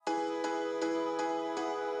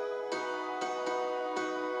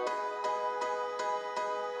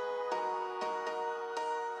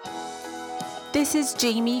This is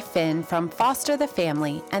Jamie Finn from Foster the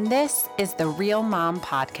Family, and this is the Real Mom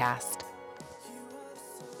Podcast.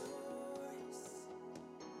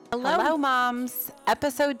 Hello, moms.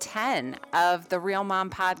 Episode 10 of the Real Mom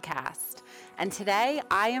Podcast. And today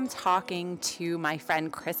I am talking to my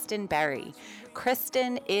friend Kristen Berry.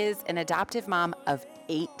 Kristen is an adoptive mom of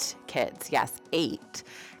 8 kids. Yes, 8.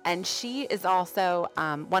 And she is also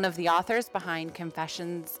one of the authors behind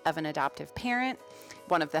Confessions of an Adoptive Parent,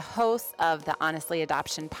 one of the hosts of the Honestly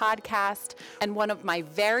Adoption podcast, and one of my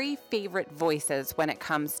very favorite voices when it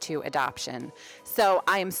comes to adoption. So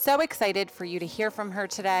I am so excited for you to hear from her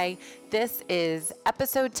today. This is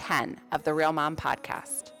episode 10 of the Real Mom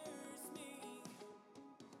Podcast.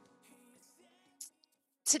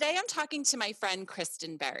 Today I'm talking to my friend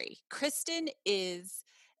Kristen Berry. Kristen is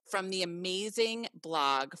from the amazing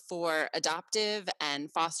blog for adoptive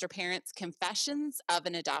and foster parents, Confessions of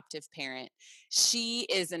an Adoptive Parent. She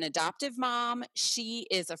is an adoptive mom. She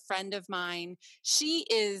is a friend of mine. She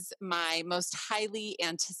is my most highly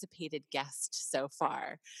anticipated guest so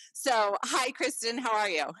far. So, hi, Kristen. How are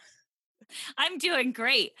you? I'm doing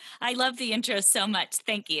great. I love the intro so much.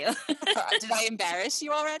 Thank you. Did I embarrass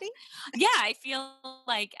you already? Yeah, I feel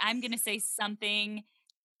like I'm going to say something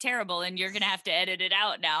terrible and you're going to have to edit it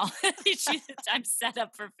out now. I'm set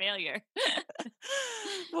up for failure.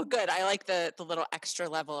 Well, good. I like the little extra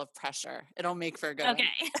level of pressure. It'll make for a good one.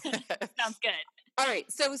 Okay. Sounds good. All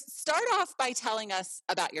right. So start off by telling us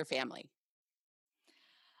about your family.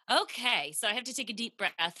 Okay. So I have to take a deep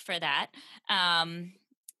breath for that.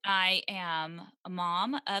 I am a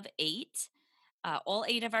mom of 8. All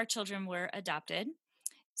 8 of our children were adopted.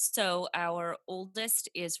 So our oldest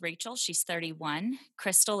is Rachel. She's 31.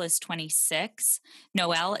 Crystal is 26.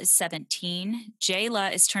 Noelle is 17.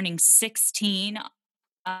 Jayla is turning 16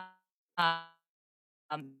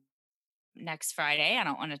 next Friday. I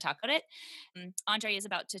don't want to talk about it. Andre is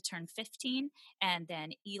about to turn 15. And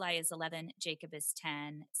then Eli is 11. Jacob is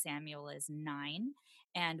 10. Samuel is 9.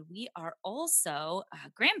 And we are also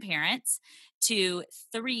grandparents to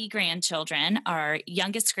 3 grandchildren. Our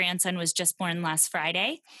youngest grandson was just born last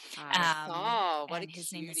Friday. What a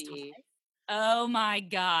his name is cutie. Oh my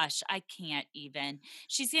gosh, I can't even.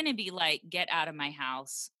 She's going to be like, get out of my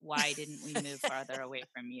house. Why didn't we move farther away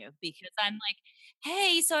from you? Because I'm like,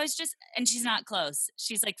 hey, so I was just, and she's not close.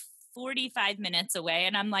 She's like 45 minutes away.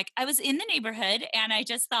 And I'm like, I was in the neighborhood and I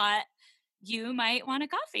just thought you might want a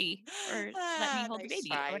coffee or let me hold the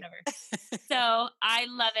baby or whatever. So I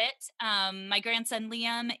love it. My grandson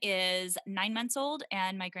Liam is 9 months old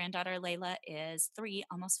and my granddaughter Layla is 3,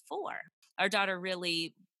 almost 4. Our daughter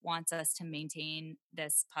really wants us to maintain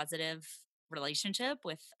this positive relationship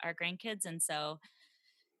with our grandkids. And so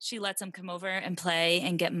she lets them come over and play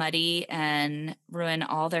and get muddy and ruin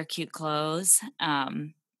all their cute clothes.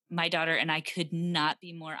 My daughter and I could not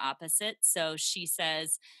be more opposite. So she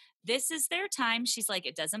says, this is their time. She's like,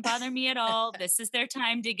 it doesn't bother me at all. This is their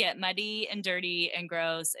time to get muddy and dirty and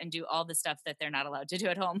gross and do all the stuff that they're not allowed to do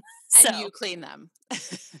at home. And you clean them.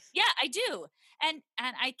 Yeah, I do. And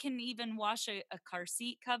I can even wash a car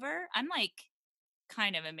seat cover. I'm like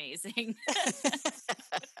kind of amazing.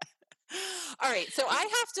 All right. So I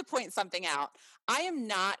have to point something out. I am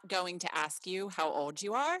not going to ask you how old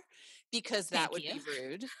you are because that would be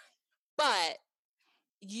rude. But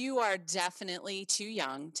you are definitely too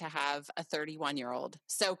young to have a 31-year-old.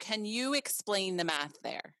 So can you explain the math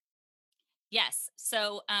there? Yes.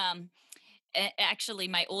 So actually,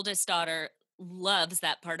 my oldest daughter loves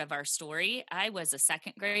that part of our story. I was a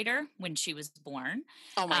second grader when she was born.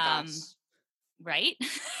 Oh my gosh. Right?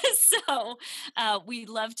 So we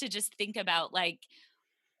love to just think about like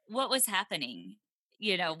what was happening,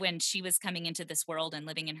 you know, when she was coming into this world and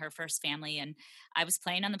living in her first family and I was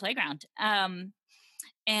playing on the playground.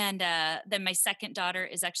 And then my second daughter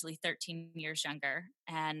is actually 13 years younger.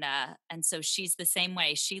 And so she's the same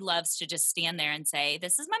way. She loves to just stand there and say,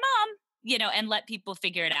 this is my mom, you know, and let people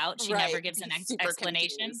figure it out. She never gives an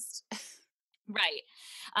explanation.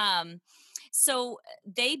 Right. So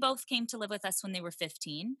they both came to live with us when they were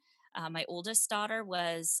 15. My oldest daughter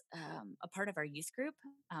was a part of our youth group.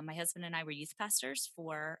 My husband and I were youth pastors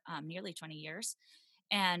for nearly 20 years.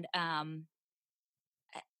 And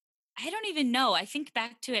I don't even know. I think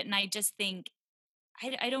back to it and I just think,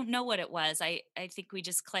 I don't know what it was. I think we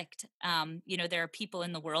just clicked. You know, there are people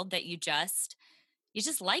in the world that you just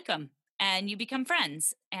like them and you become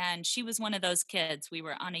friends. And she was one of those kids. We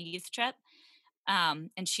were on a youth trip and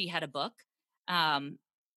she had a book.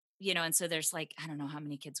 You know, and so there's like, I don't know how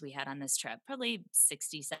many kids we had on this trip, probably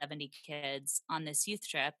 60, 70 kids on this youth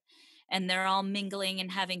trip. And they're all mingling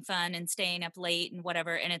and having fun and staying up late and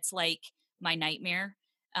whatever. And it's like my nightmare.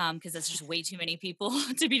 because it's just way too many people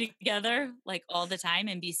to be together like all the time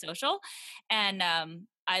and be social. And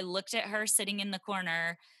I looked at her sitting in the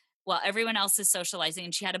corner while everyone else is socializing,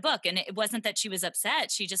 and she had a book. And it wasn't that she was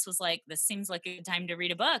upset. She just was like, "This seems like a good time to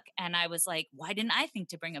read a book." And I was like, "Why didn't I think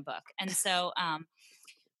to bring a book?" And so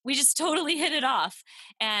we just totally hit it off.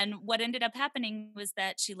 And what ended up happening was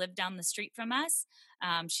that she lived down the street from us.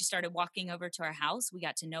 She started walking over to our house. We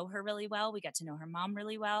got to know her really well. We got to know her mom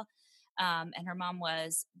really well. And her mom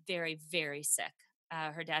was very, very sick.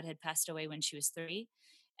 Her dad had passed away when she was 3.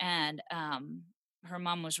 And her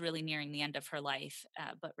mom was really nearing the end of her life,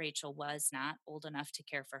 but Rachel was not old enough to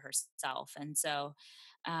care for herself. And so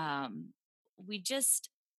um, we just,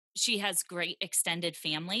 she has great extended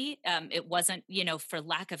family. It wasn't, for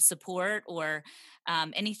lack of support or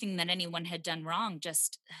anything that anyone had done wrong.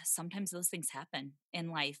 Just sometimes those things happen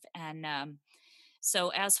in life. And so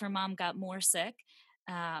as her mom got more sick,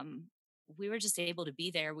 um, we were just able to be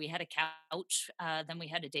there. We had a couch, then we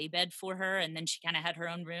had a day bed for her, and then she kind of had her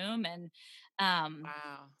own room. And um,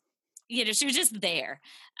 Wow. she was just there.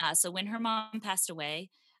 So when her mom passed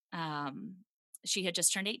away, um, she had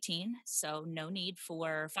just turned 18. So no need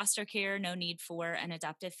for foster care, no need for an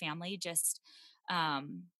adoptive family, just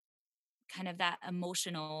um, kind of that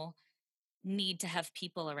emotional need to have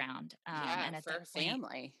people around. Yeah, And at for that a point,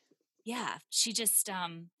 family. yeah, she just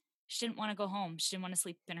she didn't want to go home. She didn't want to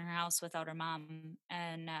sleep in her house without her mom.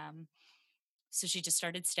 And so she just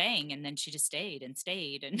started staying, and then she just stayed and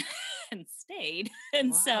stayed and and stayed.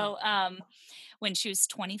 And Wow. so when she was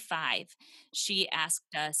 25, she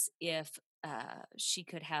asked us if she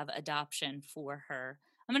could have adoption for her.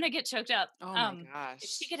 I'm gonna get choked up. Oh my If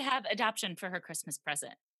she gosh. could have adoption for her Christmas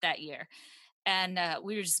present that year, and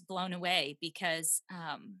we were just blown away because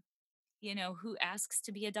who asks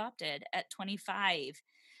to be adopted at 25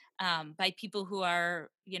 by people who are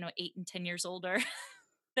 8 and 10 years older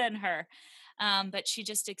than her. But she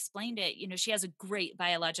just explained it. She has a great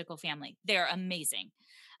biological family. They're amazing.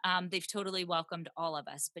 They've totally welcomed all of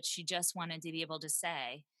us, but she just wanted to be able to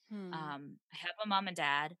say, Hmm. I have a mom and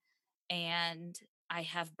dad, and I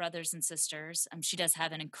have brothers and sisters. She does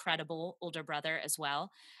have an incredible older brother as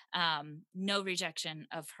well. No rejection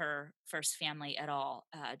of her first family at all.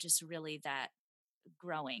 Just really that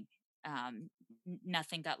growing.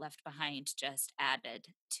 Nothing got left behind, just added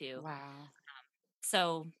to. Wow.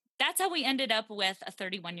 So that's how we ended up with a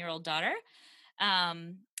 31-year-old daughter.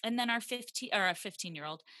 And then our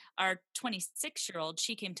 15-year-old, our 26-year-old,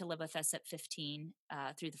 she came to live with us at 15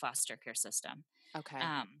 through the foster care system. Okay.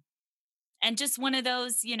 Um, and just one of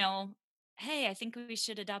those, hey, I think we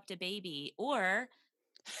should adopt a baby, or,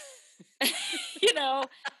 you know,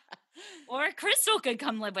 or Crystal could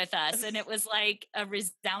come live with us. And it was like a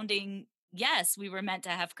resounding yes, we were meant to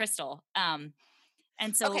have Crystal. And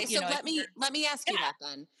so, Okay, so I let told her, me ask you yeah, that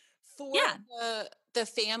then. For yeah. the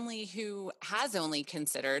family who has only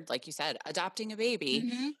considered, like you said, adopting a baby,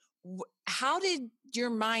 Mhm. how did your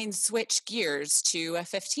mind switch gears to a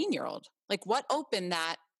 15-year-old? Like what opened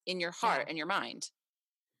that in your heart Yeah. and your mind?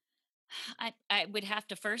 I would have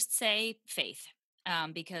to first say faith,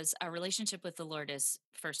 because our relationship with the Lord is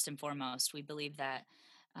first and foremost. We believe that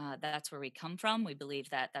that's where we come from. We believe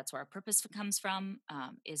that that's where our purpose comes from.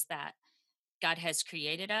 Is that God has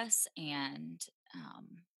created us and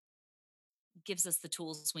um, gives us the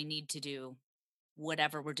tools we need to do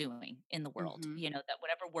whatever we're doing in the world. Mhm. That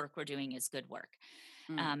whatever work we're doing is good work,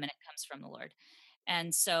 Mm. and it comes from the Lord.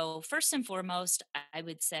 And so, first and foremost, I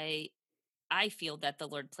would say I feel that the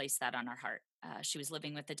Lord placed that on our heart. She was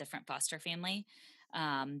living with a different foster family.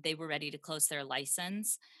 They were ready to close their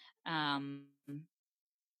license. Um,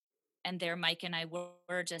 and there, Mike and I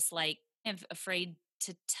were just like kind of afraid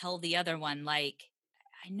to tell the other one, like,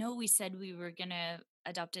 I know we said we were going to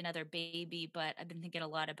adopt another baby, but I've been thinking a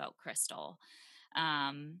lot about Crystal.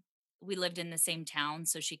 Um, we lived in the same town,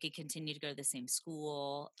 so she could continue to go to the same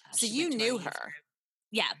school. So She you went to our knew youth her. group.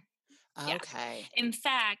 Yeah, yeah. Okay. In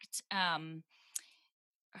fact,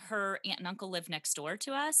 her aunt and uncle lived next door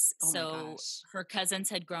to us. Oh my So gosh. her cousins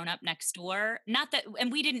had grown up next door. Not that,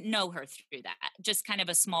 and we didn't know her through that, just kind of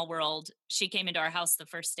a small world. She came into our house the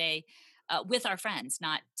first day with our friends,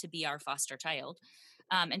 not to be our foster child.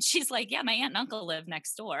 And she's like, yeah, my aunt and uncle live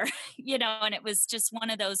next door, and it was just one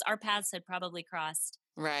of those, our paths had probably crossed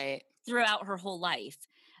Right. throughout her whole life.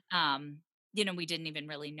 We didn't even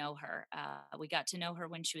really know her. We got to know her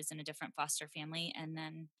when she was in a different foster family. And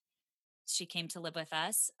then she came to live with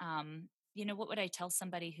us. What would I tell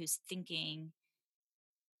somebody who's thinking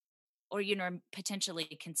or, potentially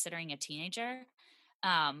considering a teenager?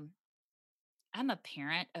 Um, I'm a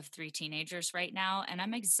parent of 3 teenagers right now, and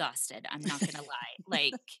I'm exhausted. I'm not going to lie.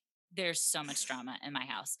 Like, There's so much drama in my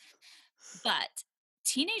house. But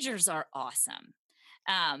teenagers are awesome.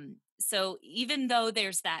 So even though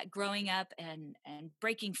there's that growing up and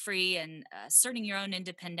breaking free and asserting your own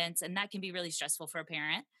independence, and that can be really stressful for a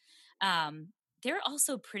parent, um, they're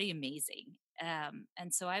also pretty amazing.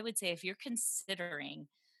 And so I would say if you're considering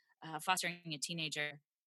fostering a teenager,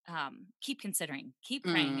 keep considering, keep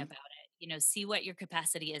praying Mm. about it. See what your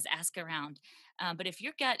capacity is, ask around. But if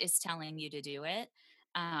your gut is telling you to do it,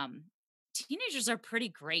 um, teenagers are pretty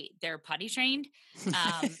great. They're potty trained.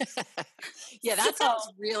 Um, Yeah, so, that sounds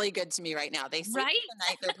really good to me right now. They sleep right? in the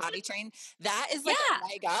night, they're potty trained. That is like Yeah, a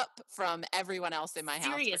leg up from everyone else in my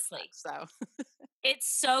house pretty seriously. much, so It's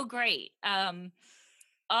so great.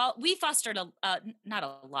 We fostered not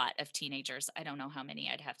a lot of teenagers. I don't know how many.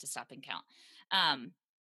 I'd have to stop and count. Um,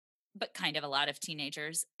 but kind of a lot of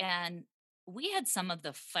teenagers. And we had some of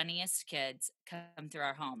the funniest kids come through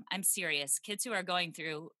our home. I'm serious. Kids who are going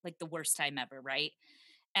through like the worst time ever, right?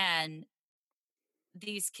 And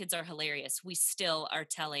these kids are hilarious. We still are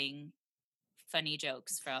telling funny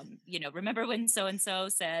jokes from, remember when so and so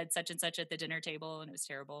said such and such at the dinner table and it was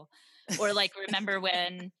terrible? Or like, remember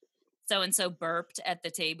when so and so burped at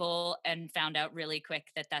the table and found out really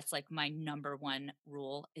quick that that's like my number one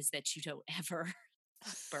rule is that you don't ever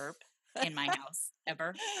burp in my house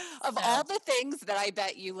ever. of So, all the things that I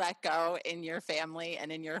bet you let go in your family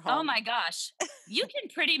and in your oh home, my gosh, you can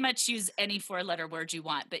pretty much use any four-letter word you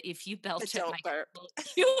want, but if you but belch at my don't burp. table,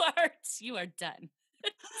 you are done.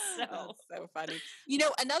 So, That's so funny. You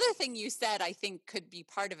know, another thing you said, I think could be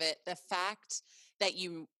part of it, the fact that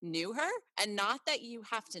you knew her, and not that you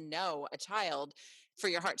have to know a child for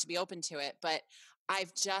your heart to be open to it, but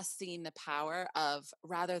I've just seen the power of,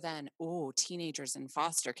 rather than, oh, teenagers in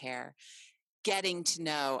foster care, getting to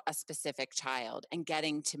know a specific child and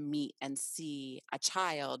getting to meet and see a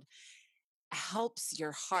child helps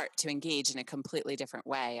your heart to engage in a completely different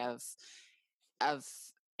way of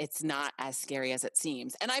it's not as scary as it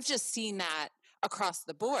seems. And I've just seen that across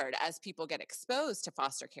the board as people get exposed to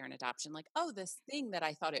foster care and adoption, like, oh, this thing that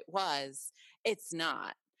I thought it was, it's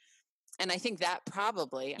not. And I think that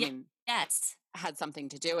probably, I yeah, mean, yes, had something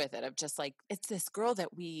to do with it, of just like, it's this girl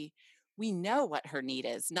that we know what her need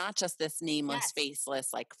is, not just this nameless, yes,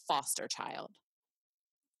 faceless like foster child.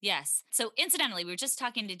 yes. So, incidentally, we were just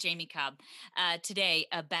talking to Jamie Cobb today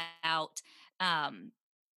about um,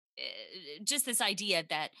 just this idea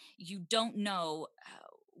that you don't know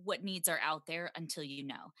what needs are out there until you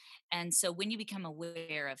know. And so when you become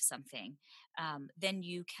aware of something, then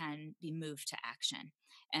you can be moved to action.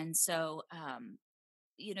 And so,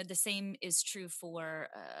 the same is true for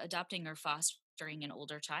adopting or fostering an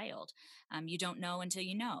older child. You don't know until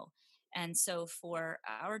you know. And so for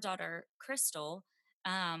our daughter, Crystal,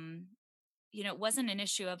 um, it wasn't an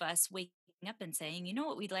issue of us waking up and saying,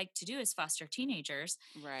 what we'd like to do is foster teenagers.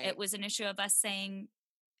 It Right. was an issue of us saying,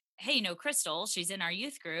 hey, Crystal, she's in our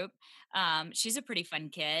youth group. She's a pretty fun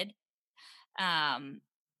kid. Um,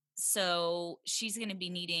 so she's going to be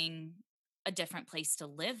needing a different place to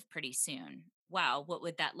live pretty soon. Wow, what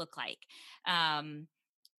would that look like? Um,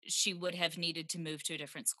 she would have needed to move to a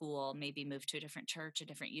different school, maybe move to a different church, a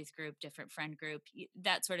different youth group, different friend group,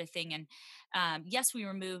 that sort of thing. And yes, we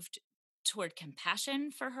were moved toward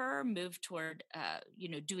compassion for her, moved toward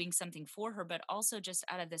doing something for her, but also just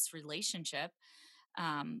out of this relationship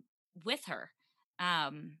um, with her.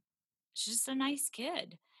 Um, she's just a nice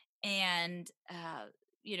kid, and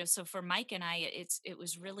so for Mike and I, it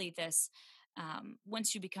was really this.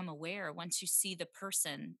 Once you become aware, once you see the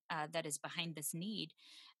person that is behind this need,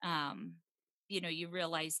 um, you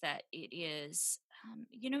realize that it is,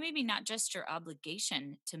 maybe not just your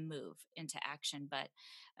obligation to move into action, but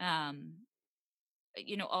um,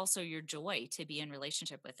 also your joy to be in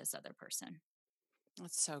relationship with this other person.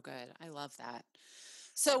 That's so good. I love that.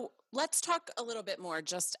 So let's talk a little bit more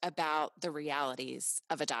just about the realities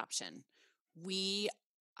of adoption. We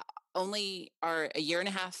only are a year and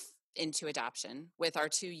a half into adoption with our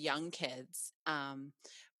two young kids,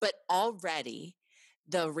 but already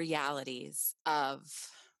the realities of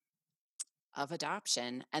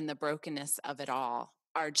adoption and the brokenness of it all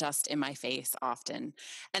are just in my face often.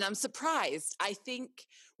 And I'm surprised. I think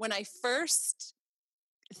when I first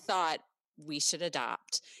thought we should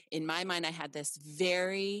adopt, in my mind, I had this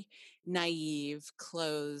very naive,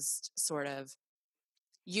 closed sort of,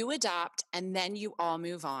 you adopt and then you all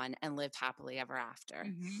move on and live happily ever after.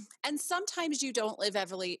 Hmm. And sometimes you don't live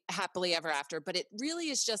happily ever after, but it really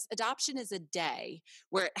is just, adoption is a day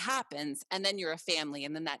where it happens and then you're a family.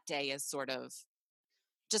 And then that day is sort of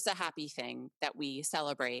just a happy thing that we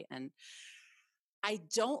celebrate. And I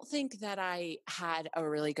don't think that I had a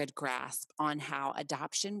really good grasp on how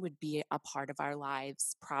adoption would be a part of our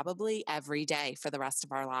lives probably every day for the rest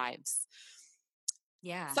of our lives.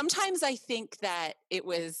 Yeah. Sometimes I think that it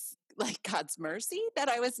was like God's mercy that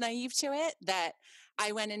I was naive to it, that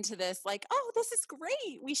I went into this like, "Oh, this is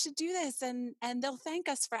great. We should do this and they'll thank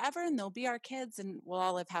us forever and they'll be our kids and we'll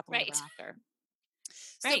all live happily ever Right. after."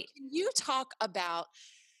 So, Right. can you talk about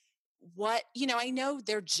I know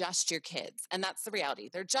they're just your kids, and that's the reality.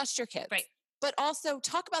 They're just your Right. kids. But also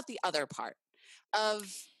talk about the other part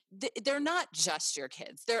of they're not just your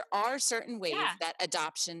kids. There are certain ways Yeah. that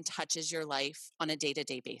adoption touches your life on a day to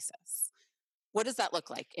day basis. What does that look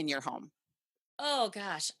like in your home? Oh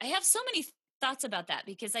gosh, I have so many thoughts about that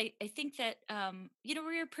because I think that we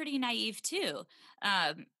were pretty naive too.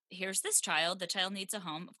 Here's this child. The child needs a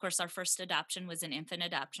home. Of course, our first adoption was an infant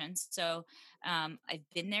adoption, so I've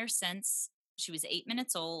been there since she was 8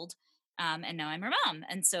 minutes old, and now I'm her mom.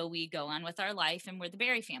 And so we go on with our life, and we're the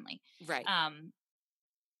Berry family. Right. Um,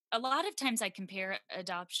 a lot of times, I compare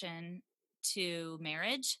adoption to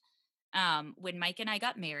marriage. When Mike and I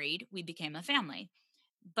got married, we became a family,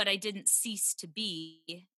 but I didn't cease to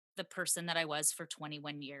be the person that I was for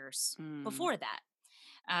 21 years Mm, before that.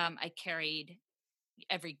 I carried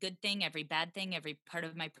every good thing, every bad thing, every part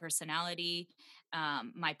of my personality,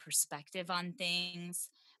 my perspective on things,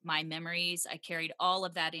 my memories. I carried all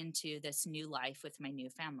of that into this new life with my new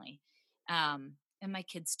family. And my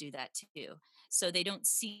kids do that too. So they don't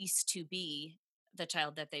cease to be the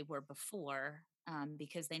child that they were before,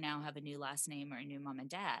 because they now have a new last name or a new mom and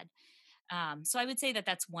dad. So I would say that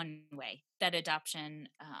that's one way that adoption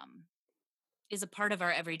is a part of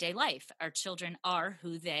our everyday life. Our children are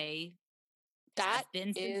who they that have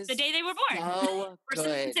been since the is day they were born so or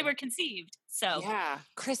since they good. were conceived. So, Yeah,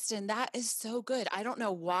 Kristen, that is so good. I don't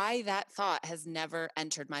know why that thought has never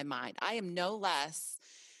entered my mind. I am no less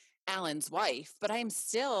Alan's wife, but I am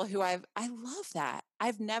still I love that.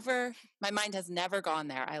 My mind has never gone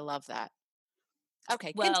there. I love that.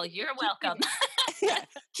 Okay, well, continue. you're Keep welcome. giving. Yeah,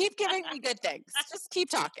 keep giving me good things. Just keep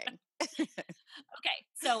talking. Okay.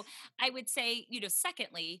 So I would say,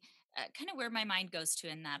 secondly, kind of where my mind goes to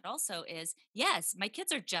in that also is yes, my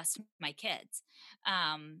kids are just my kids.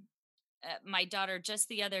 Um, my daughter, just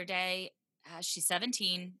the other day, she's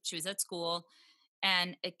 17, she was at school,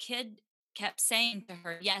 and a kid kept saying to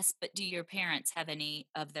her, "Yes, but do your parents have any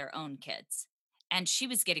of their own kids?" And she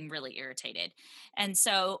was getting really irritated. And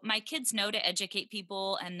so my kids know to educate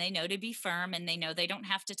people, and they know to be firm, and they know they don't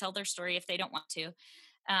have to tell their story if they don't want to.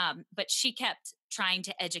 But she kept trying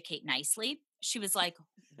to educate nicely. She was like,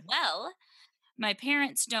 "Well, my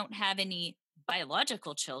parents don't have any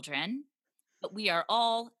biological children, but we are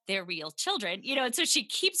all their real children." And so she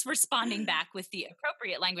keeps responding back with the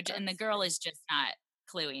appropriate language, and the That's girl funny. is just not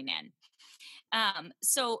cluing in.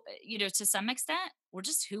 To some extent, we're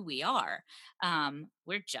just who we are.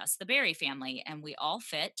 We're just the Berry family, and we all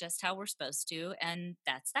fit just how we're supposed to, and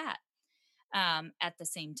that's that. At the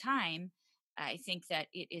same time, I think that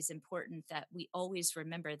it is important that we always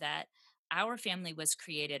remember that our family was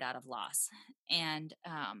created out of loss. And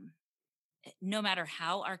no matter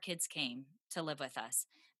how our kids came to live with us,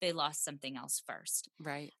 they lost something else first.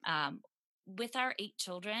 Right. Um, with our 8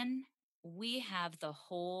 children, we have the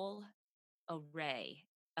whole array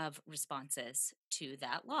of responses to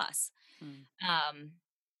that loss. Mm. Um,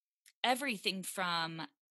 Everything from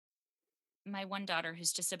my one daughter,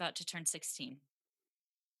 who's just about to turn 16,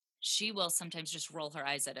 she will sometimes just roll her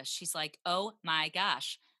eyes at us. She's like, "Oh my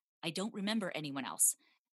gosh, I don't remember anyone else.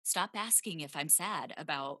 Stop asking if I'm sad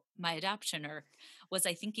about my adoption, or was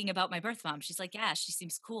I thinking about my birth mom?" She's like, "Yeah, she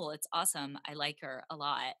seems cool. It's awesome. I like her a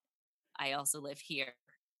lot. I also live here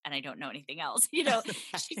and I don't know anything else."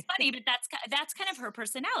 She's funny, but that's kind of her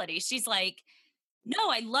personality. She's like, "No,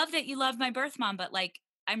 I love that you love my birth mom, but like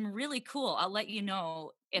I'm really cool. I'll let you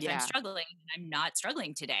know if I'm Yeah. struggling. I'm not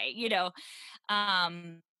struggling today."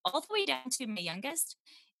 All the way down to my youngest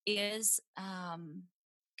is,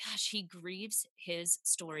 gosh, he grieves his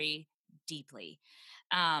story deeply.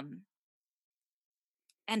 Um,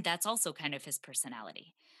 and that's also kind of his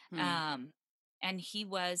personality. Hmm. Um, and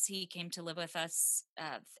he came to live with us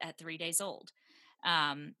at 3 days old.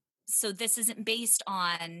 Um, so this isn't based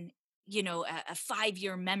on, a 5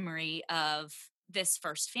 year memory of this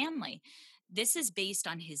first family. This is based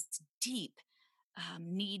on his deep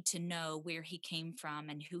need to know where he came from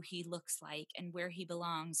and who he looks like and where he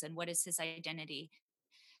belongs and what is his identity.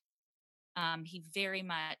 He very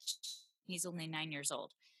much, he's only 9 years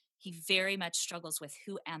old. He very much struggles with,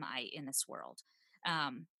 who am I in this world?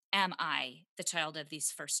 Am I the child of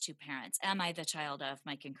these first two parents? Am I the child of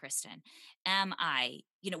Mike and Kristen? Am I,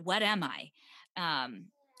 what am I? Um,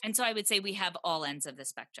 and so I would say we have all ends of the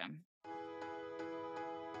spectrum.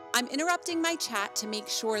 I'm interrupting my chat to make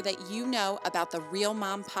sure that you know about the Real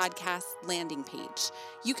Mom Podcast landing page.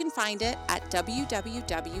 You can find it at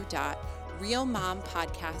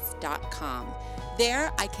www.realmompodcast.com.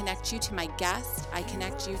 There, I connect you to my guest. I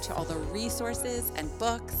connect you to all the resources and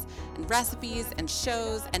books and recipes and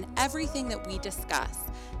shows and everything that we discuss.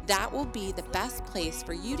 That will be the best place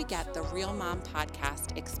for you to get the Real Mom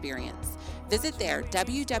Podcast experience. Visit there,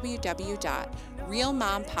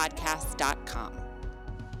 www.realmompodcast.com.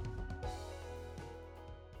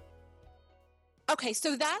 Okay,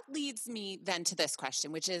 so that leads me then to this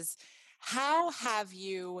question, which is how have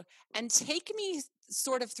you, and take me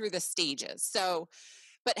sort of through the stages. So,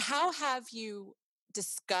 but how have you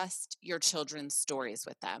discussed your children's stories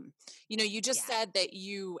with them? You just Yeah. said that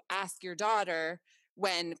you ask your daughter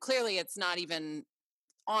when clearly it's not even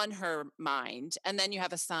on her mind. And then you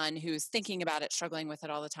have a son who's thinking about it, struggling with it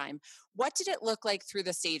all the time. What did it look like through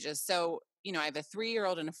the stages? So, I have a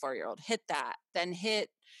 3-year-old and a 4-year-old. Hit that, then hit,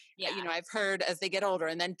 Yeah. I've heard as they get older,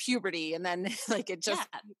 and then puberty, and then like it Yeah. just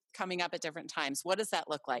coming up at different times. What does that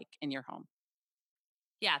look like in your home?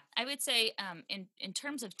 Yeah. I would say in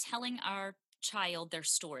terms of telling our child their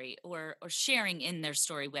story or sharing in their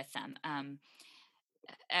story with them.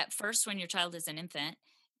 At first, when your child is an infant,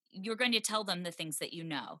 you're going to tell them the things that you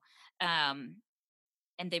know. Um,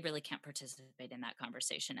 and they really can't participate in that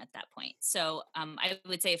conversation at that point. So I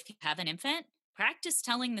would say if you have an infant, practice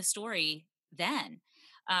telling the story then.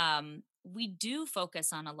 We do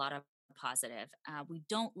focus on a lot of positive. We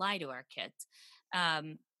don't lie to our kids.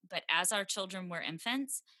 But as our children were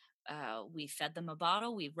infants, we fed them a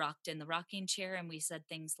bottle, we rocked in the rocking chair, and we said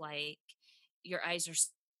things like, your eyes are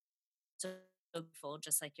so beautiful,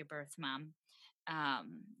 just like your birth mom.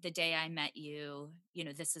 The day I met you,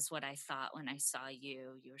 this is what I thought when I saw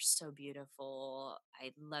you. You're so beautiful.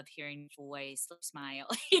 I love hearing your voice, smile.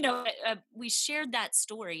 We shared that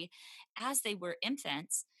story as they were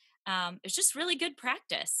infants. It's just really good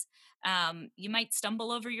practice. You might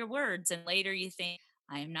stumble over your words, and later you think,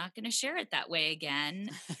 I am not going to share it that way again.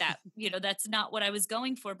 That's not what I was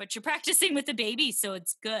going for, but you're practicing with the baby, so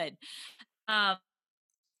it's good. Um,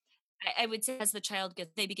 I would say as the child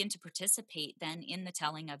gets, they begin to participate then in the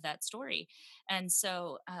telling of that story. And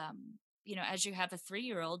so, as you have a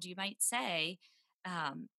 3-year-old, you might say,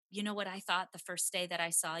 you know what I thought the first day that I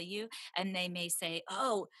saw you? And they may say,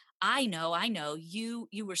 oh, I know. You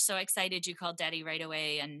were so excited you called daddy right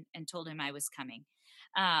away and told him I was coming.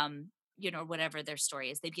 Whatever their story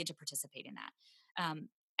is, they begin to participate in that.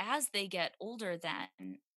 As they get older,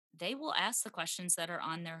 then they will ask the questions that are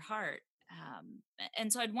on their heart.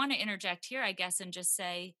 And so I'd want to interject here, I guess, and just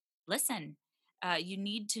say, listen, you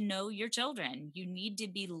need to know your children. You need to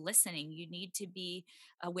be listening. You need to be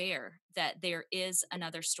aware that there is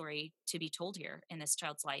another story to be told here in this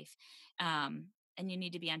child's life. And you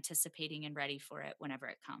need to be anticipating and ready for it whenever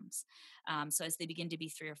it comes. So as they begin to be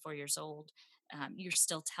 3 or 4 years old, you're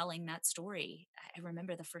still telling that story. I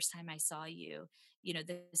remember the first time I saw you.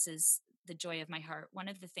 This is the joy of my heart. One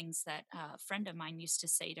of the things that a friend of mine used to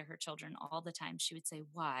say to her children all the time, she would say,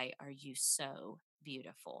 why are you so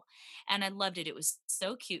beautiful? And I loved it. It was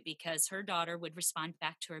so cute because her daughter would respond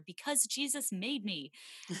back to her, because Jesus made me.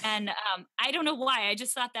 And I don't know why. I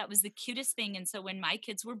just thought that was the cutest thing. And so when my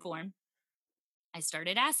kids were born, I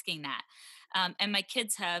started asking that. And my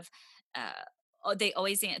kids have, they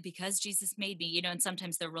always, because Jesus made me, and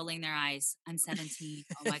sometimes they're rolling their eyes. I'm 17.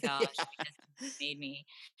 Oh my gosh, because Yeah. Jesus made me.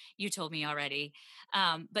 You told me already.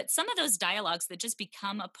 But some of those dialogues that just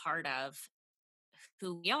become a part of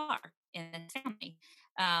who we are in the family.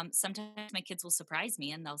 Sometimes my kids will surprise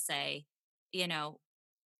me and they'll say, you know,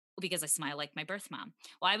 because I smile like my birth mom.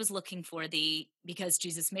 Well, I was looking for the because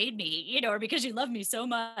Jesus made me, or because you love me so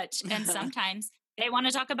much. And sometimes they want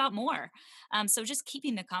to talk about more. So just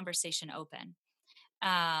keeping the conversation open.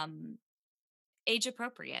 Um, Age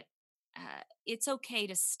appropriate. It's okay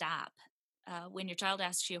to stop. When your child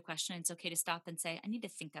asks you a question, it's okay to stop and say, I need to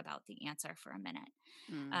think about the answer for a minute.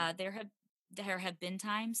 Mm. There have been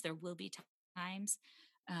times, there will be times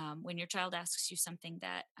when your child asks you something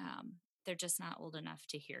that they're just not old enough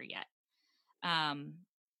to hear yet. Um,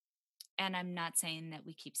 and I'm not saying that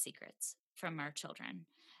we keep secrets from our children,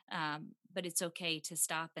 but it's okay to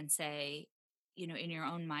stop and say, in your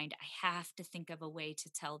own mind, I have to think of a way to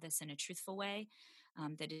tell this in a truthful way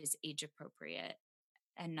that is age appropriate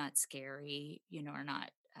and not scary, or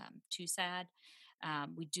not too sad.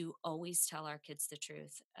 We do always tell our kids the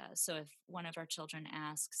truth. So if one of our children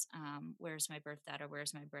asks, where's my birth dad or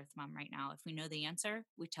where's my birth mom right now? If we know the answer,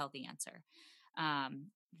 we tell the answer.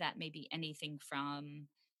 That may be anything from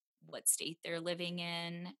what state they're living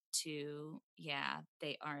in to, yeah,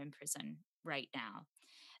 they are in prison right now.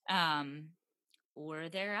 Um, or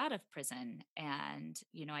they're out of prison and,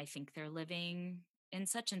 I think they're living in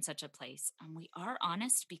such and such a place. And we are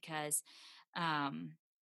honest because, um,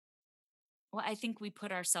 well, I think we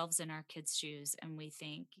put ourselves in our kids' shoes and we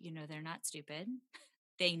think, they're not stupid.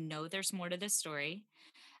 They know there's more to this story.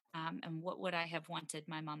 And what would I have wanted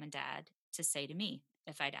my mom and dad to say to me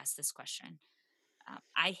if I'd asked this question?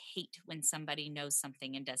 I hate when somebody knows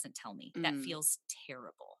something and doesn't tell me. That Mm. feels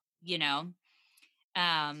terrible, you know?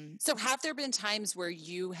 Um, So have there been times where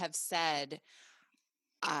you have said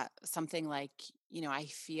something like, I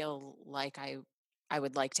feel like I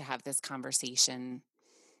would like to have this conversation,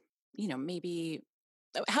 maybe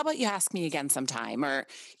how about you ask me again sometime, or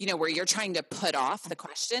where you're trying to put off the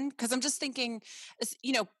question, because I'm just thinking,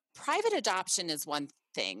 private adoption is one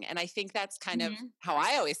thing, and I think that's kind of mhm. how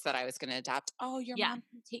I always thought I was going to adopt. Oh, your Yeah, mom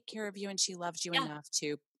can take care of you and she loves you yeah, enough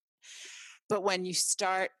to. But when you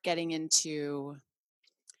start getting into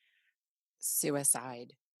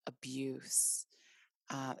suicide, abuse,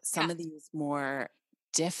 some yeah, of these more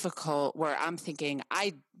difficult, where I'm thinking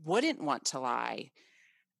I wouldn't want to lie,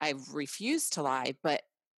 I refuse to lie, but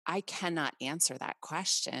I cannot answer that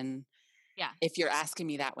question yeah. if you're asking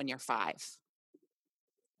me that when you're 5.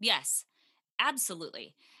 Yes,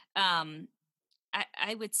 absolutely. Um,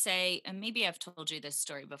 I would say, and maybe I've told you this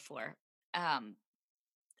story before. Um,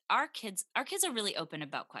 our kids are really open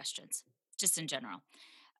about questions, just in general,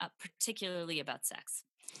 particularly about sex.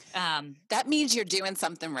 Um, That means you're doing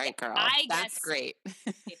something yeah, right, girl. I That's guess great.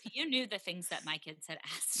 if you knew the things that my kids had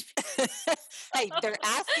asked Hey, me. they're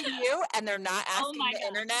asking you and they're not Oh asking my the gosh.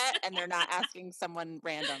 internet and they're not asking someone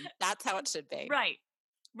random. That's how it should be. Right.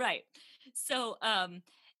 Right. So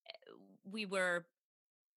we were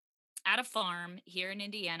at a farm here in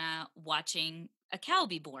Indiana watching a cow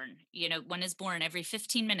be born. One is born every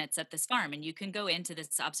 15 minutes at this farm, and you can go into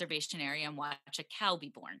this observation area and watch a cow be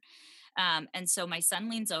born. And so my son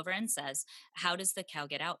leans over and says, "How does the cow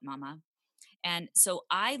get out, mama?" And so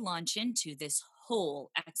I launch into this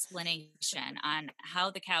whole explanation on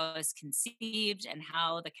how the cow is conceived and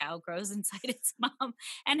how the cow grows inside its mom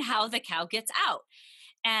and how the cow gets out.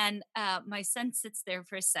 And my son sits there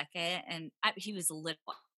for a second, and he was little.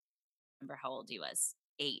 I remember how old he was,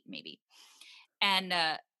 8 maybe. And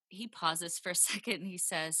he pauses for a second and he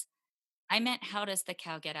says, "I meant, how does the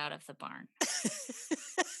cow get out of the barn?"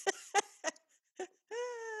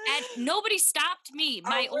 And nobody stopped me. A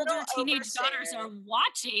My little older teenage daughters are overshare.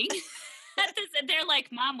 watching at this, and they're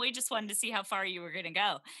like, "Mom, we just wanted to see how far you were going to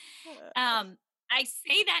go." I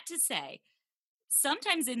say that to say,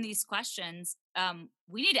 sometimes in these questions,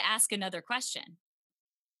 we need to ask another question.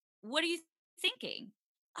 What are you thinking?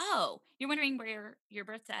 Oh, you're wondering where your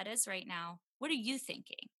birth dad is right now. What are you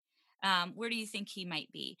thinking? Where do you think he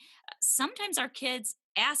might be? Sometimes our kids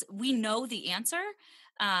ask, we know the answer,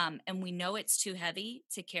 and we know it's too heavy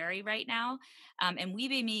to carry right now. And we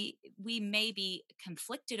may be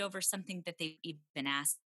conflicted over something that they've been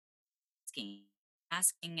asking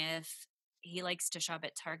if he likes to shop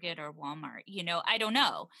at Target or Walmart. I don't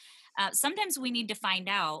know. Sometimes we need to find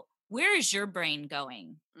out, where is your brain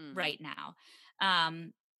going Mm, right now?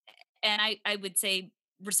 Um, and I would say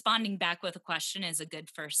responding back with a question is a good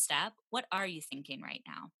first step. What are you thinking right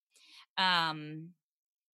now? Um,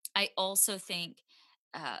 I also think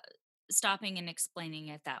uh, stopping and explaining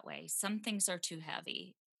it that way. Some things are too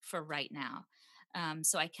heavy for right now.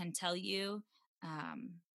 So I can tell you,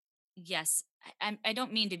 um, yes, I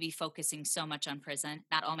don't mean to be focusing so much on prison.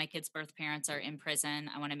 Not all my kids' birth parents are in prison.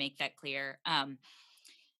 I want to make that clear.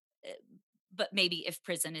 Uh, but maybe if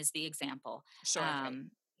prison is the example, sure, right.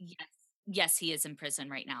 yes, yes, he is in prison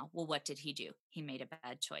right now. Well, what did he do? He made a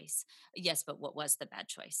bad choice. Yes, but what was the bad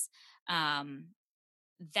choice? Um,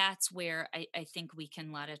 that's where I think we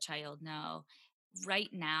can let a child know.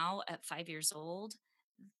 Right now, at 5 years old,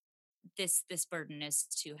 this burden is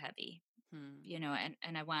too heavy. Hmm,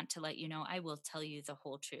 And I want to let you know, I will tell you the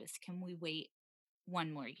whole truth. Can we wait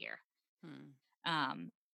one more year? hmm,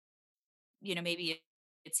 Um, maybe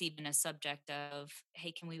it's even a subject of,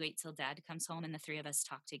 hey, can we wait till dad comes home and the three of us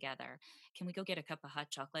talk together? Can we go get a cup of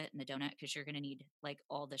hot chocolate and the donut? Because you're going to need like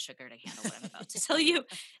all the sugar to handle what I'm about to tell you.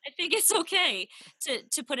 I think it's okay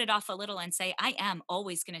to put it off a little and say, I am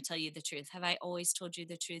always going to tell you the truth. Have I always told you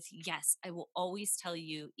the truth? Yes, I will always tell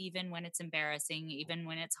you, even when it's embarrassing, even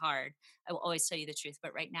when it's hard. I will always tell you the truth.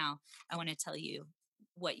 But right now, I want to tell you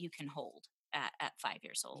what you can hold at 5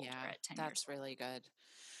 years old or yeah, at 10 years that's old. really good.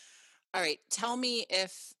 All right, tell me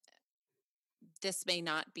if this may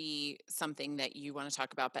not be something that you want to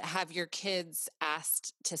talk about, but have your kids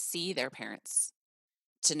asked to see their parents?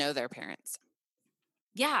 to know their parents?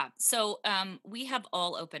 Yeah. So we have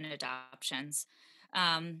all open adoptions.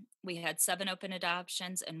 We had 7 open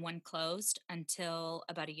adoptions and 1 closed until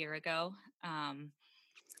about a year ago. Um,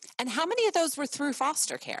 And how many of those were through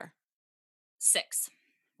foster care? 6.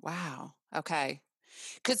 Wow. Okay.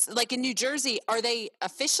 Because, like in New Jersey, are they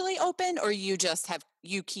officially open or you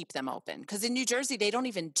keep them open? Because in New Jersey, they don't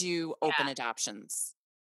even do open Yeah. adoptions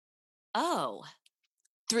Oh.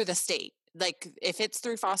 through the state. Like if it's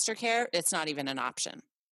through foster care, it's not even an option.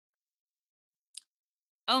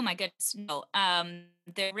 Oh my goodness. No.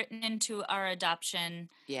 They're written into our adoption,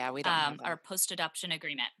 Yeah, we don't have our that. post-adoption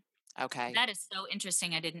agreement. Okay. That is so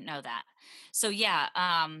interesting. I didn't know that. So yeah,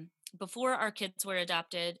 before our kids were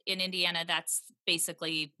adopted in Indiana, that's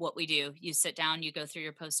basically what we do. You sit down, you go through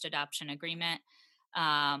your post-adoption agreement.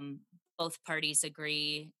 Um, both parties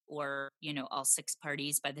agree, or all 6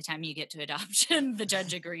 parties. By the time you get to adoption, the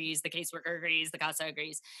judge agrees, the caseworker agrees, the CASA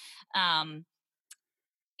agrees. Um,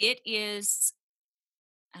 it is.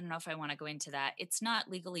 I don't know if I want to go into that. It's not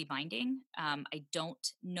legally binding. I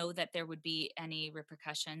don't know that there would be any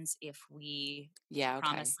repercussions if we Yeah, okay.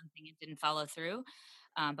 promised something and didn't follow through.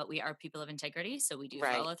 But we are people of integrity, so we do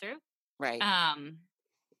Right. follow through. Right. Um,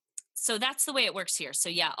 so that's the way it works here. So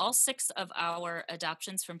yeah, all 6 of our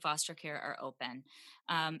adoptions from foster care are open,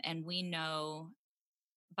 and we know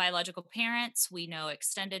biological parents, we know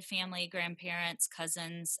extended family, grandparents,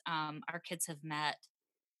 cousins. Our kids have met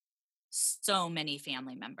so many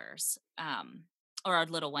family members. Or our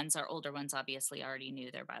little ones, our older ones obviously already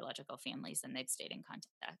knew their biological families and they've stayed in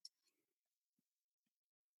contact.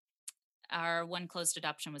 Our 1 closed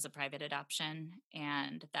adoption was a private adoption,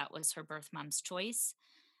 and that was her birth mom's choice.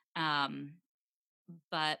 Um,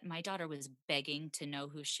 but my daughter was begging to know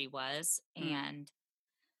who she was, Mm. and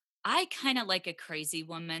I kind of like a crazy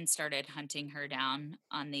woman started hunting her down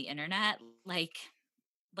on the internet, like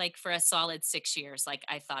for a solid 6 years. Like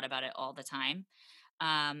I thought about it all the time.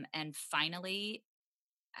 And finally,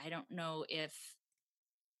 I don't know if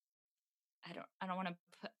I don't want to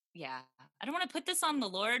put yeah, I don't want to put this on the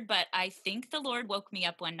Lord, but I think the Lord woke me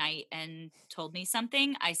up one night and told me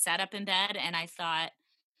something. I sat up in bed and I thought,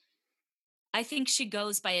 I think she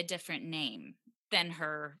goes by a different name than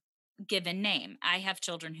her given name. I have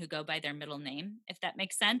children who go by their middle name, if that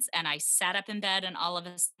makes sense. And I sat up in bed and all of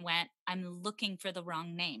us went, I'm looking for the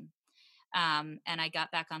wrong name. And I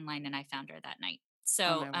got back online and I found her that night.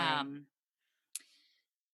 Oh So, my word.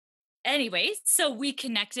 anyway, so we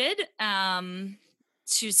connected.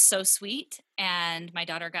 She's so sweet. And my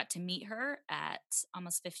daughter got to meet her at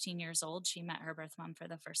almost 15 years old. She met her birth mom for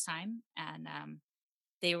the first time. And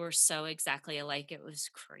they were so exactly alike. It was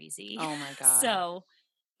crazy. Oh my God. So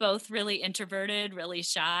both really introverted, really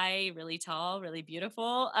shy, really tall, really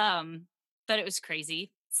beautiful. But it was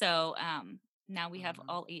crazy. So now we have Wow.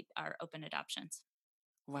 all 8 are open adoptions.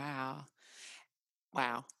 Wow.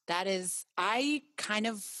 Wow. That is, I kind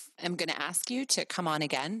of am going to ask you to come on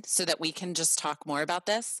again so that we can just talk more about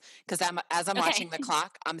this. Because as I'm Okay. watching the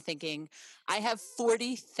clock, I'm thinking, I have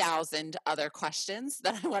 40,000 other questions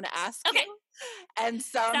that I want to ask Okay. you, and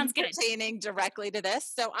some Sounds good. pertaining directly to this.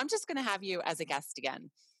 So I'm just going to have you as a guest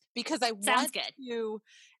again because I Sounds want good. to,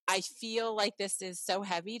 I feel like this is so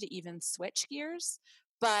heavy to even switch gears,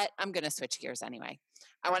 but I'm going to switch gears anyway.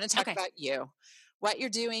 I want to talk Okay. about you, what you're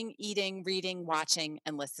doing, eating, reading, watching,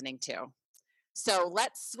 and listening to. So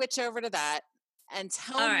let's switch over to that and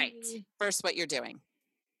tell All right. me first what you're doing.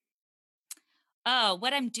 Oh,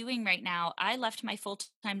 what I'm doing right now, I left my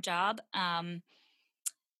full-time job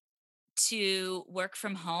to work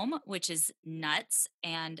from home, which is nuts.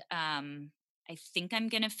 And I think I'm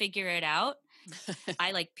going to figure it out.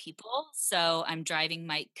 I like people, so I'm driving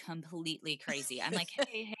Mike completely crazy. I'm like,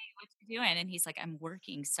 hey, what you doing? And he's like, I'm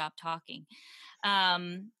working, stop talking.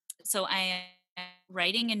 Um, so I am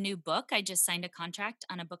writing a new book. I just signed a contract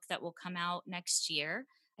on a book that will come out next year.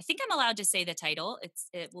 I think I'm allowed to say the title.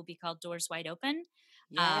 It will be called Doors Wide Open.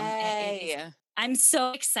 And it is. Yay. I'm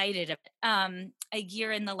so excited. A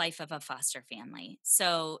year in the life of a foster family.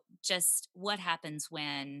 So just what happens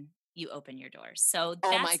when you open your doors. So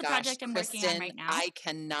Oh that's my the gosh, project I'm working on Kristen, right now. I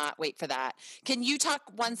cannot wait for that. Can you talk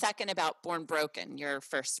 1 second about Born Broken, your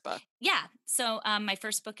first book? Yeah. So my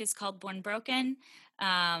first book is called Born Broken.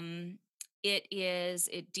 Um, it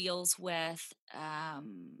deals with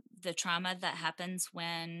the trauma that happens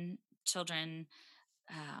when children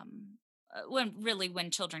when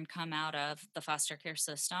children come out of the foster care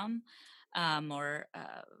system, or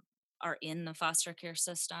are in the foster care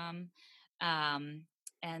system. Um,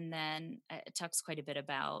 and then it talks quite a bit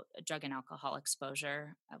about drug and alcohol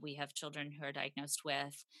exposure. We have children who are diagnosed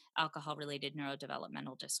with alcohol related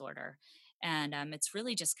neurodevelopmental disorder. And it's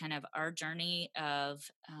really just kind of our journey of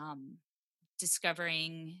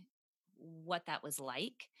discovering what that was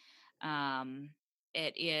like. Um,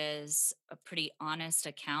 it is a pretty honest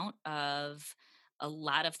account of a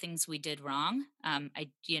lot of things we did wrong.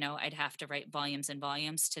 I'd have to write volumes and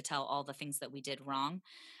volumes to tell all the things that we did wrong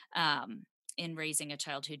um, in raising a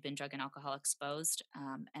child who'd been drug and alcohol exposed.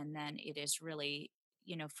 And then it is really,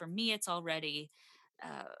 for me, it's already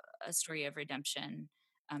uh, a story of redemption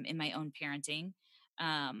in my own parenting.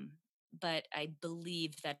 Um, but I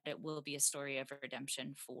believe that it will be a story of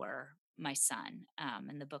redemption for my son.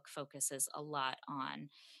 And the book focuses a lot on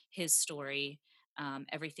his story.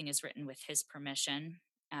 Everything is written with his permission.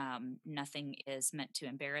 Nothing is meant to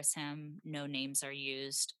embarrass him. No names are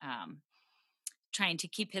used. Trying to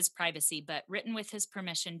keep his privacy, but written with his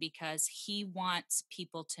permission because he wants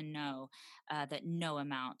people to know that no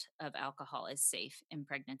amount of alcohol is safe in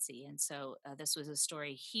pregnancy. And so this was a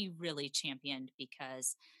story he really championed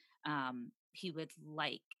because he would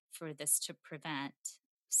like for this to prevent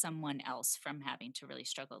someone else from having to really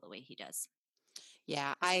struggle the way he does.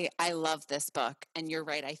 Yeah, I love this book, and you're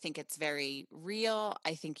right. I think it's very real.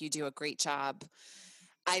 I think you do a great job.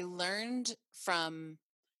 I learned from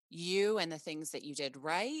you and the things that you did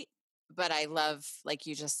right, but I love, like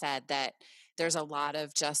you just said, that there's a lot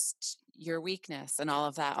of just your weakness and all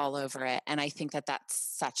of that all over it. And I think that that's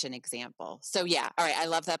such an example. So, yeah, all right, I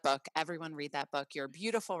love that book. Everyone read that book. You're a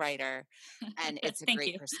beautiful writer, and it's a Thank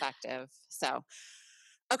great you. perspective. So,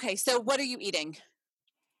 okay, so what are you eating?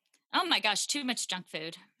 Oh my gosh, too much junk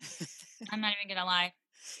food. I'm not even gonna lie.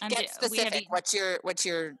 Get We have specific. eaten. What's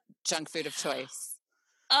your junk food of choice?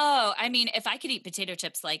 Oh, I mean, if I could eat potato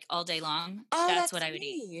chips like all day long, Oh, that's what that's I would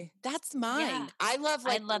eat. me. That's Yeah, mine. I love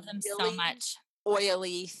I like the love them so really much.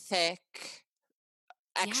 oily, thick,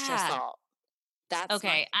 extra Yeah. salt. That's my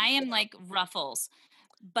Okay, I am go. like Ruffles,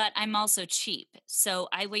 but I'm also cheap. So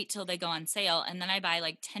I wait till they go on sale and then I buy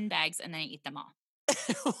like 10 bags and then I eat them all.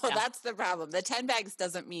 Well, Yeah. that's the problem. The 10 bags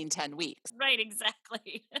doesn't mean 10 weeks. Right,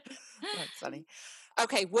 exactly. That's funny.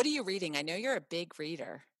 Okay, what are you reading? I know you're a big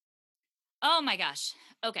reader. Oh my gosh.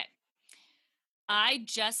 Okay. I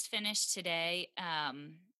just finished today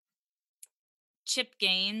Chip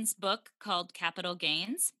Gaines' book called Capital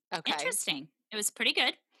Gains. Okay. Interesting. It was pretty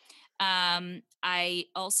good. I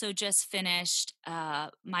also just finished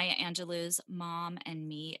Maya Angelou's Mom and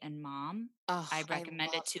Me and Mom. Oh, I I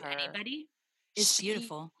recommend it love to her. anybody. It's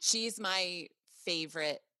beautiful. She's my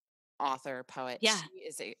favorite author, poet. Yeah. She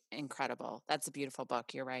is incredible. That's a beautiful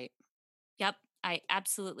book. You're right. Yep. I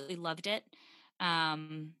absolutely loved it.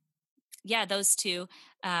 Um, yeah, those two.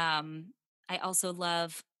 Um, I also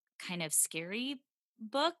love kind of scary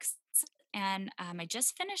books. And I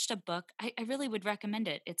just finished a book. I really would recommend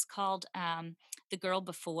it. It's called The Girl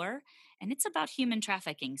Before, and it's about human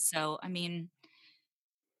trafficking. So, I mean,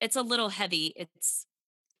 it's a little heavy.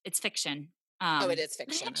 It's fiction. Oh, it is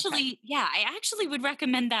But fiction. Okay. I actually would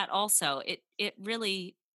recommend that also. It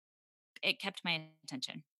really it kept my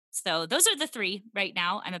attention. So those are the three right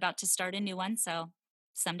now. I'm about to start a new one. So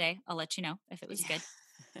someday I'll let you know if it was Yeah. good.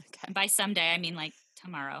 Okay. And by someday, I mean like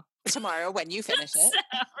tomorrow. Tomorrow when you finish So,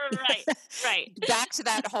 right, it. right, Back to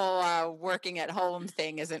that whole working at home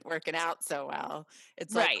thing isn't working out so well.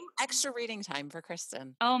 It's like, right. "Ooh, extra reading time for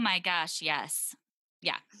Kristen." Oh my gosh, yes.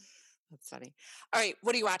 Yeah. That's funny. All right,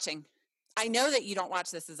 what are you watching? I know that you don't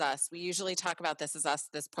watch This Is Us. We usually talk about This Is Us,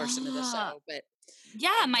 this portion of the Ah, show, but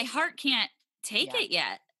yeah, I my know, heart can't take yeah, it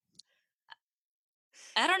yet.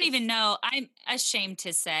 I don't even it's know. I'm ashamed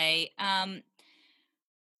to say.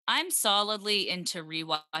 I'm solidly into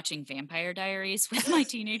rewatching Vampire Diaries with my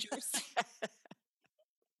teenagers.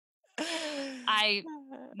 I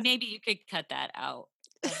maybe you could cut that out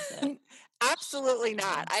of the Absolutely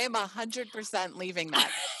not. show. I am 100% leaving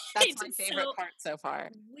that. That's my favorite So part so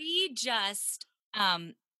far. we just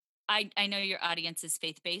um I know your audience is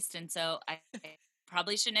faith-based and so I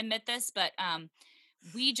probably shouldn't admit this, but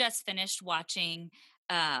we just finished watching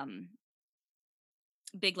um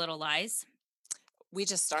Big Little Lies. We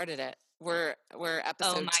just started it. We're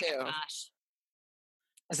Oh episode my 2. gosh.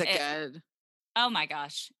 Is it It, good? oh my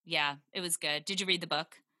gosh. Yeah, it was good. Did you read the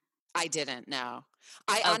book? I didn't know.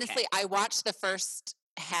 I Okay. honestly I watched the first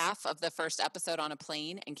half of the first episode on a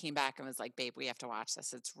plane and came back and was like, "Babe, we have to watch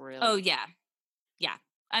this. It's really Oh good." yeah. Yeah.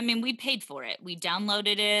 I mean, we paid for it. We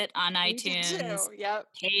downloaded it on We did iTunes, too. Yep.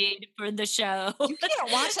 paid for the show. You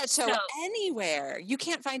can't watch that So, show anywhere. You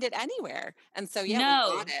can't find it anywhere. And so yeah, we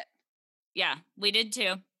bought no. it. Yeah, we did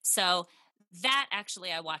too. So that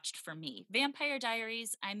actually I watched for me. Vampire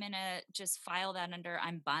Diaries, I'm gonna just file that under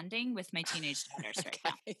I'm bonding with my teenage daughters right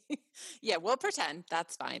now. Okay. Yeah, we'll pretend.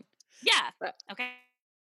 That's fine. Yeah. But Okay.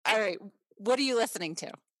 all right. What are you listening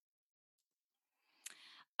to?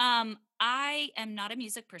 I am not a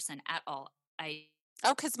music person at all.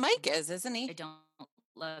 Oh, because Mike is, isn't I he? don't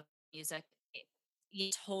love music. Yeah,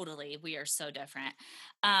 totally. We are so different.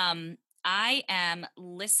 I am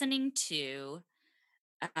listening to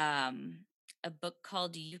um, a book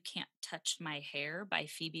called You Can't Touch My Hair by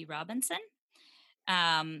Phoebe Robinson.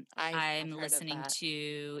 I have I'm heard of listening that.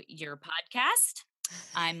 to your podcast.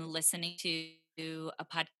 I'm listening to a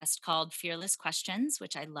podcast called Fearless Questions,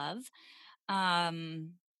 which I love.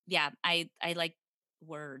 Yeah, I like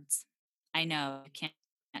words. I know you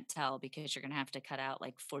can't tell because you're gonna have to cut out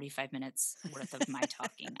like 45 minutes worth of my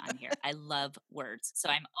talking on here. I love words. So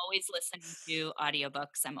I'm always listening to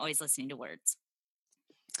audiobooks. I'm always listening to words.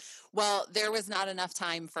 Well, there was not enough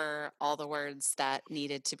time for all the words that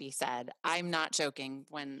needed to be said. I'm not joking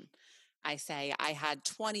when I say I had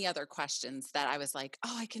 20 other questions that I was like,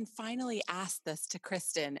 oh, I can finally ask this to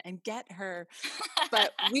Kristen and get her.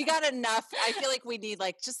 But we got enough. I feel like we need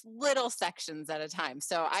like just little sections at a time.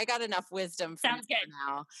 So I got enough wisdom from Sounds you good.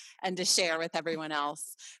 for now and to share with everyone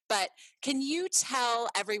else. But can you tell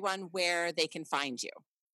everyone where they can find you?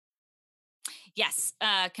 Yes,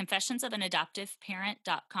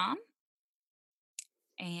 confessionsofanadoptiveparent.com.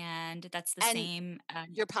 And that's the And same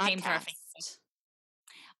your name for our Facebook. podcast.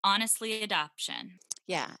 Honestly Adoption.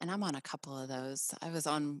 Yeah, and I'm on a couple of those. I was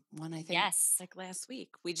on one, I think, Yes. like last week.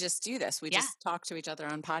 We just do this. We Yeah. just talk to each other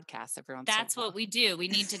on podcasts every once in a That's while. what we do. We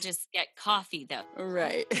need to just get coffee though.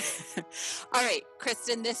 Right. All right,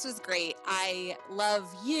 Kristen, this was great. I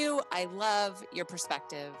love you. I love your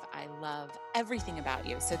perspective. I love everything about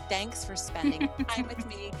you. So thanks for spending time with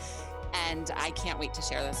me. And I can't wait to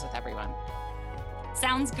share this with everyone.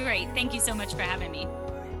 Sounds great. Thank you so much for having me.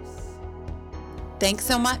 Thanks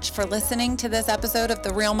so much for listening to this episode of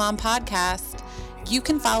the Real Mom Podcast. You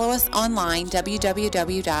can follow us online,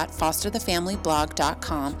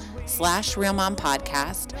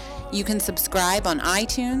 www.fosterthefamilyblog.com/realmompodcast. You can subscribe on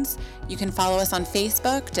iTunes. You can follow us on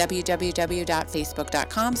Facebook,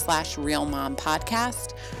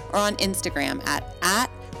 www.facebook.com/realmompodcast, or on Instagram at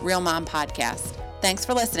realmompodcast. Thanks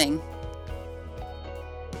for listening.